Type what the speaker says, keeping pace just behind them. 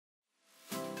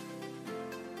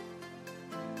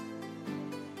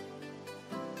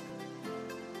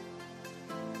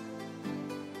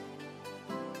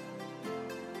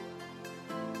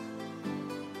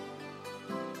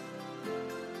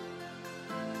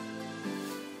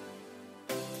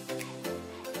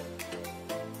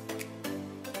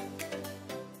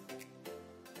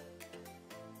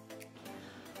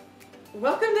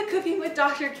Welcome to Cooking with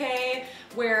Dr. K,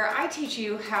 where I teach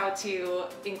you how to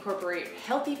incorporate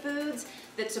healthy foods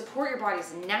that support your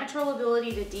body's natural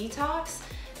ability to detox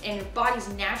and your body's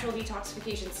natural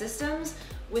detoxification systems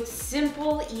with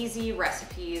simple, easy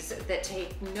recipes that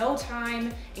take no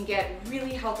time and get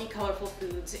really healthy, colorful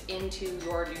foods into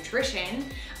your nutrition.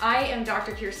 I am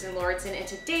Dr. Kirsten Lauritsen, and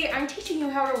today I'm teaching you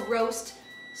how to roast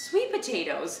sweet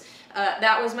potatoes.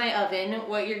 That was my oven.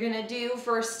 What you're gonna do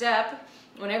first step,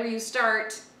 whenever you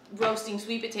start roasting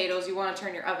sweet potatoes, you want to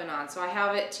turn your oven on. So I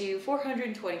have it to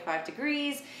 425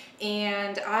 degrees,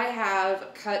 and I've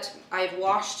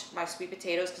washed my sweet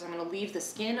potatoes because I'm going to leave the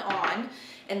skin on,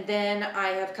 and then I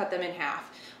have cut them in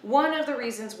half. One of the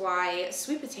reasons why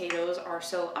sweet potatoes are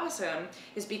so awesome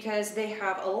is because they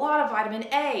have a lot of vitamin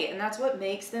A, and that's what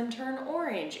makes them turn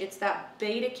orange. It's that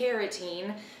beta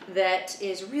carotene that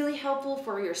is really helpful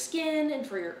for your skin and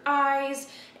for your eyes,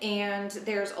 and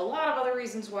there's a lot of other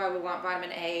reasons why we want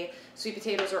vitamin A. Sweet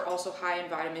potatoes are also high in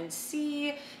vitamin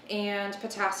C and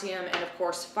potassium and of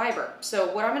course fiber.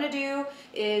 So what I'm going to do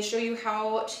is show you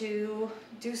how to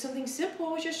do something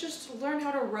simple, which is just learn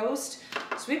how to roast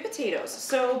sweet potatoes.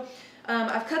 So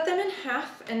I've cut them in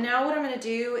half, and now what I'm going to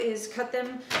do is cut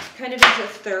them kind of into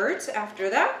thirds after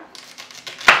that.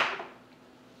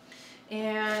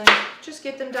 And just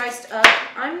get them diced up.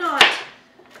 I'm not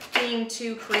being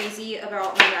too crazy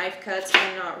about my knife cuts.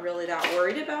 I'm not really that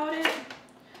worried about it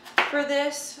for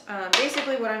this.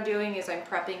 Basically what I'm doing is I'm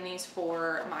prepping these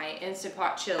for my Instant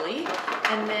Pot chili,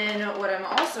 and then what I'm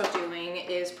also doing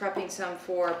is prepping some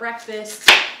for breakfast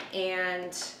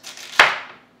and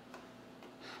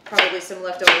probably some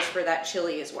leftovers for that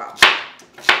chili as well.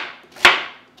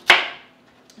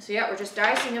 So yeah, we're just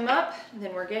dicing them up, and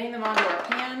then we're getting them onto our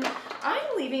pan.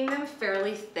 I'm leaving them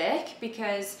fairly thick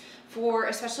because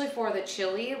especially for the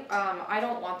chili, I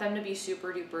don't want them to be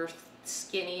super duper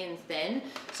skinny and thin,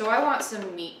 so I want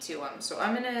some meat to them. So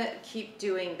I'm gonna keep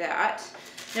doing that.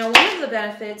 Now, one of the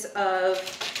benefits of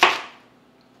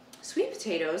sweet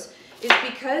potatoes is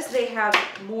because they have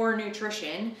more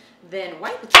nutrition than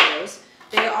white potatoes,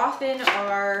 they often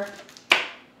are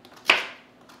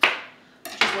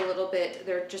a little bit,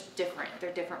 they're just different.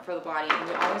 They're different for the body, and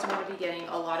you always want to be getting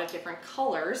a lot of different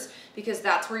colors because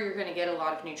that's where you're going to get a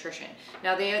lot of nutrition.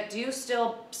 Now, they do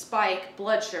still spike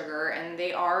blood sugar, and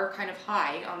they are kind of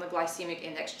high on the glycemic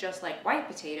index, just like white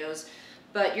potatoes,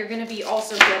 but you're going to be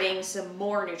also getting some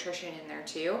more nutrition in there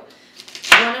too.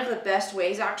 One of the best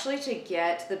ways actually to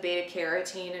get the beta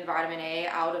carotene and vitamin A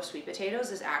out of sweet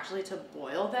potatoes is actually to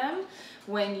boil them.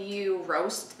 When you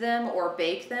roast them or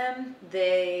bake them,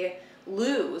 they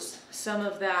lose some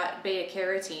of that beta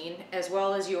carotene, as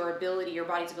well as your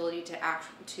body's ability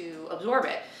to absorb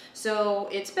it. So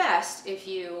it's best if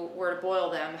you were to boil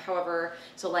them. However,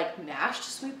 so like mashed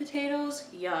sweet potatoes,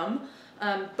 yum.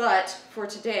 But for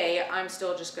today, I'm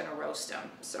still just gonna roast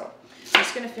them. So I'm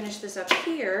just gonna finish this up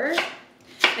here.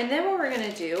 And then what we're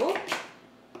gonna do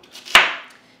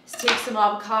is take some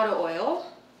avocado oil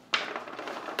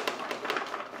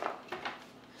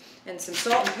and some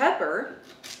salt and pepper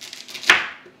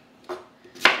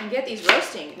and get these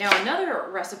roasting. Now, another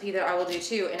recipe that I will do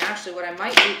too, and actually what I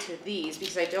might do to these,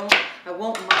 because I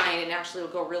won't mind, and actually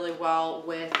it'll go really well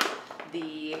with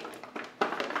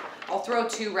I'll throw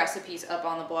two recipes up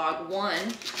on the blog.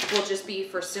 One will just be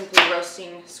for simply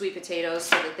roasting sweet potatoes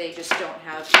so that they just don't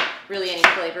have really any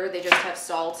flavor. They just have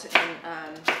salt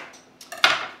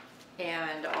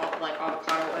and like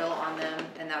avocado oil on them,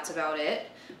 and that's about it.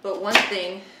 But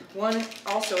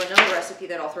also another recipe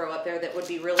that I'll throw up there that would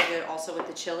be really good also with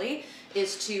the chili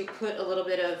is to put a little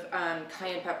bit of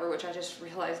cayenne pepper, which I just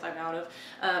realized I'm out of,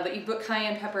 but you put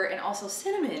cayenne pepper and also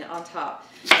cinnamon on top,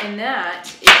 and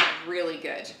that is really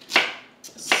good.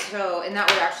 So, and that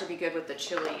would actually be good with the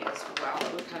chili as well.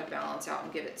 It would kind of balance out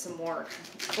and give it some more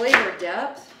flavor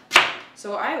depth.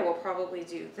 So I will probably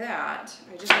do that.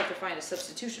 I just have to find a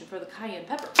substitution for the cayenne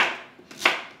pepper.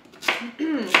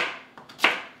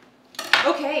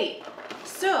 Okay,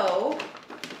 so,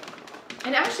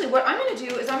 and actually what I'm going to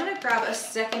do is I'm going to grab a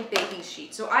second baking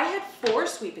sheet. So I had 4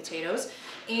 sweet potatoes,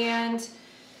 and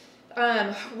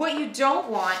what you don't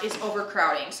want is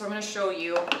overcrowding. So I'm going to show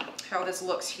you how this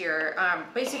looks here.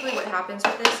 Basically what happens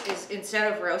with this is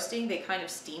instead of roasting, they kind of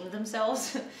steam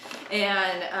themselves.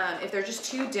 And if they're just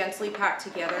too densely packed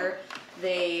together,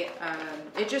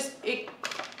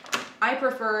 I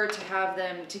prefer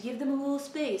to give them a little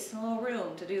space, a little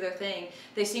room to do their thing.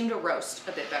 They seem to roast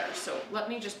a bit better. So let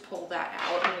me just pull that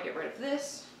out. I'm gonna get rid of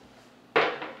this.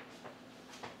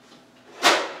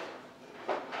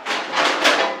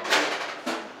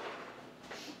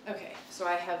 Okay, so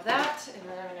I have that, and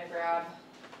then I'm gonna grab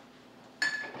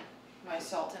my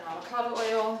salt and avocado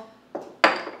oil.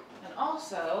 And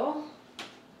also,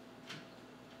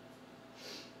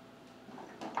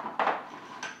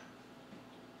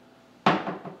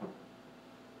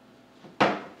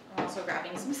 I'm also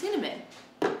grabbing some cinnamon.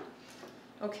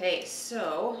 Okay,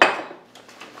 so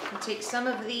I'll take some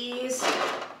of these.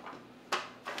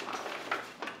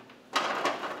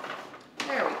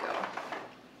 There we go.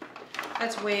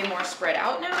 That's way more spread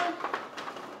out now.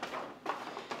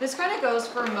 This kind of goes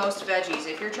for most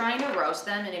veggies. If you're trying to roast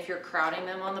them and if you're crowding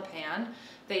them on the pan,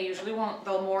 they usually won't,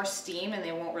 they'll more steam and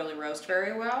they won't really roast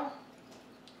very well.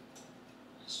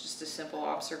 It's just a simple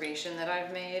observation that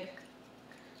I've made.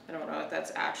 I don't know if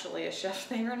that's actually a chef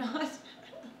thing or not.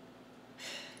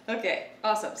 Okay,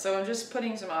 awesome. So I'm just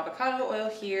putting some avocado oil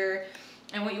here.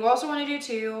 And what you also want to do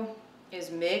too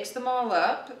is mix them all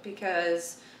up,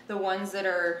 because the ones that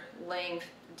are laying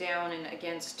down and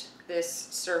against this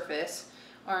surface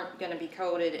aren't going to be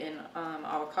coated in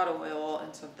avocado oil,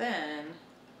 and so then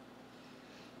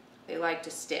they like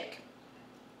to stick.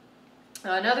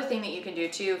 Another thing that you can do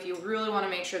too, if you really want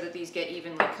to make sure that these get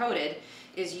evenly coated,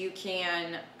 is you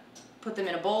can put them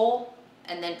in a bowl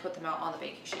and then put them out on the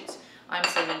baking sheets. I'm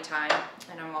saving time,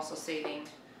 and I'm also saving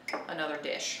another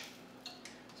dish.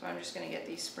 So I'm just going to get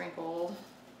these sprinkled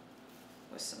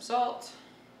with some salt.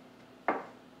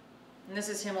 And this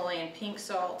is Himalayan pink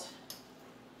salt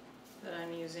that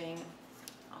I'm using.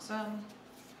 Awesome.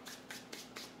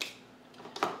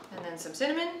 And then some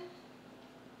cinnamon.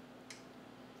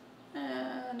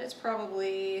 And it's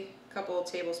probably a couple of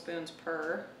tablespoons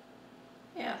per,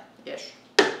 dish.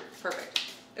 Perfect.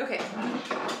 Okay.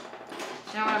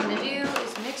 Now what I'm going to do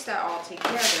is mix that all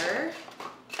together.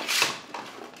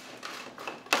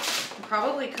 And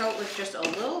probably coat with just a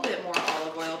little bit more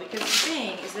olive oil, because the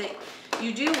thing is that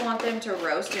you do want them to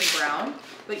roast and brown,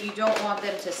 but you don't want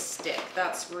them to stick.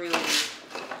 That's really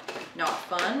not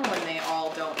fun when they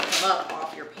all don't come up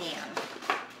off your pan.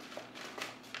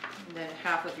 And then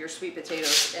half of your sweet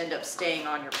potatoes end up staying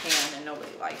on your pan, and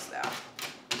nobody likes that.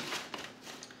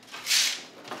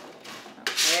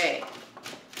 Okay.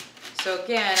 So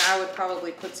again, I would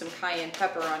probably put some cayenne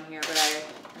pepper on here, but I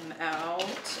am out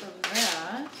of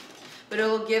that. But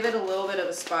it'll give it a little bit of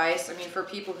a spice. I mean, for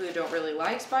people who don't really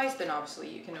like spice, then obviously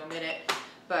you can omit it,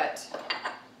 but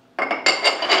you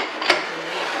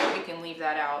can leave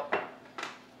that out.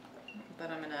 But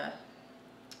I'm gonna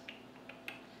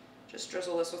just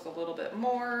drizzle this with a little bit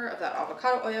more of that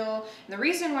avocado oil. And the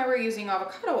reason why we're using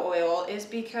avocado oil is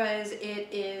because it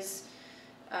is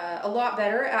a lot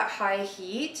better at high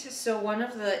heat. So one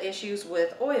of the issues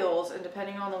with oils, and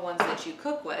depending on the ones that you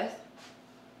cook with,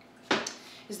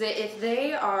 is that if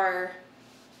they are,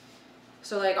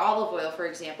 so like olive oil, for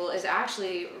example, is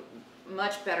actually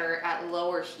much better at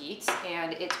lower heats,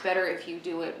 and it's better if you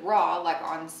do it raw, like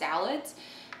on salads.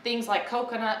 Things like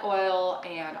coconut oil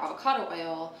and avocado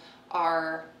oil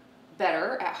are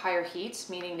better at higher heats,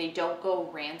 meaning they don't go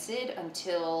rancid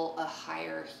until a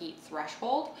higher heat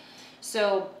threshold.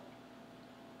 So,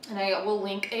 and I will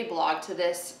link a blog to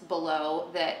this below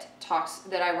that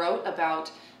I wrote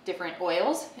about different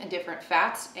oils and different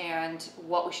fats and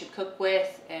what we should cook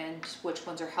with and which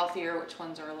ones are healthier, which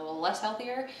ones are a little less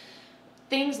healthier.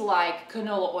 Things like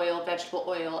canola oil, vegetable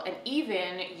oil, and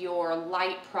even your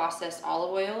light processed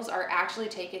olive oils are actually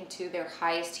taken to their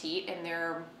highest heat, and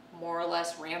they're more or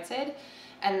less rancid.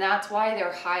 And that's why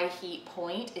their high heat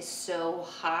point is so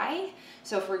high.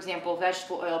 So for example,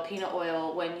 vegetable oil, peanut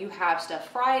oil, when you have stuff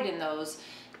fried in those,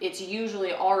 it's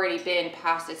usually already been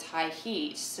past its high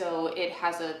heat. So it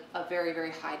has a very,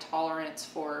 very high tolerance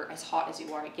for as hot as you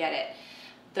want to get it.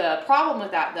 The problem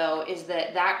with that though is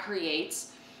that that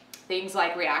creates things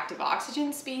like reactive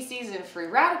oxygen species and free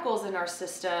radicals in our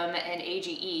system, and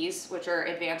AGEs, which are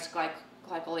advanced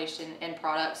glycylation end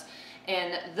products.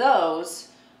 And those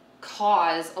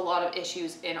cause a lot of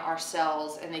issues in our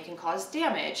cells, and they can cause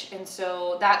damage. And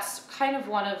so that's kind of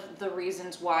one of the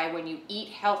reasons why when you eat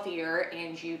healthier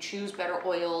and you choose better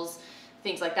oils,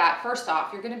 things like that, first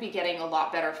off, you're going to be getting a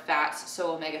lot better fats,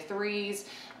 so omega-3s,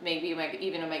 maybe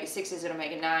even omega-6s and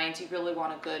omega-9s. You really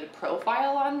want a good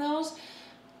profile on those.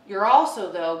 You're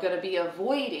also, though, going to be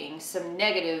avoiding some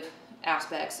negative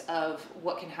aspects of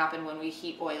what can happen when we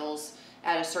heat oils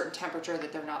at a certain temperature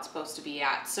that they're not supposed to be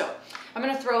at. So I'm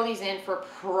going to throw these in for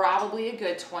probably a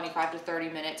good 25 to 30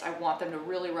 minutes. I want them to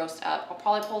really roast up. I'll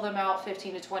probably pull them out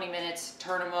 15 to 20 minutes,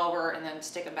 turn them over, and then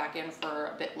stick them back in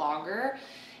for a bit longer.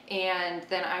 And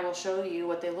then I will show you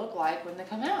what they look like when they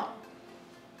come out.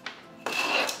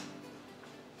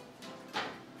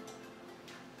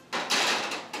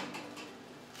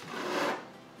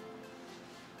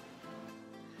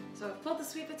 So I've pulled the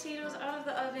sweet potatoes out of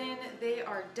the oven. They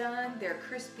are done. They're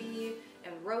crispy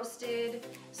and roasted.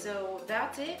 So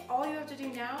that's it. All you have to do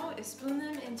now is spoon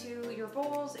them into your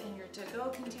bowls and your to-go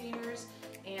containers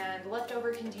and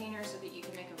leftover containers so that you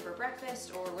can make them for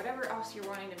breakfast or whatever else you're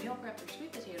wanting to meal prep your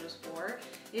sweet potatoes for.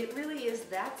 It really is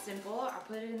that simple. I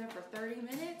put it in there for 30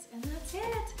 minutes and that's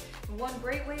it. One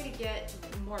great way to get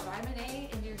more vitamin A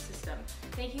into your system.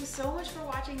 Thank you so much for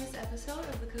watching this episode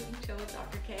of The Cooking Show with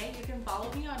Dr. K. You can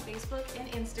follow me on Facebook and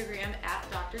Instagram at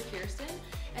Dr. Kirsten.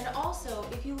 And also,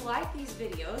 if you like these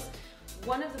videos,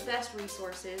 one of the best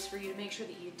resources for you to make sure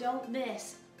that you don't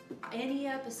miss any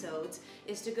episodes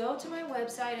is to go to my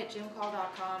website at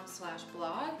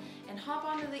jimcall.com/blog and hop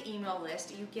onto the email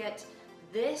list. You get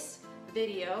this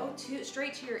video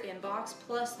straight to your inbox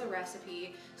plus the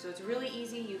recipe. So it's really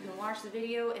easy. You can watch the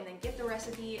video and then get the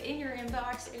recipe in your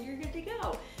inbox and you're good to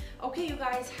go. Okay, you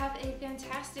guys, have a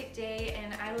fantastic day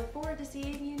and I look forward to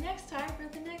seeing you next time for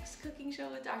the next Cooking Show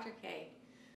with Dr. K.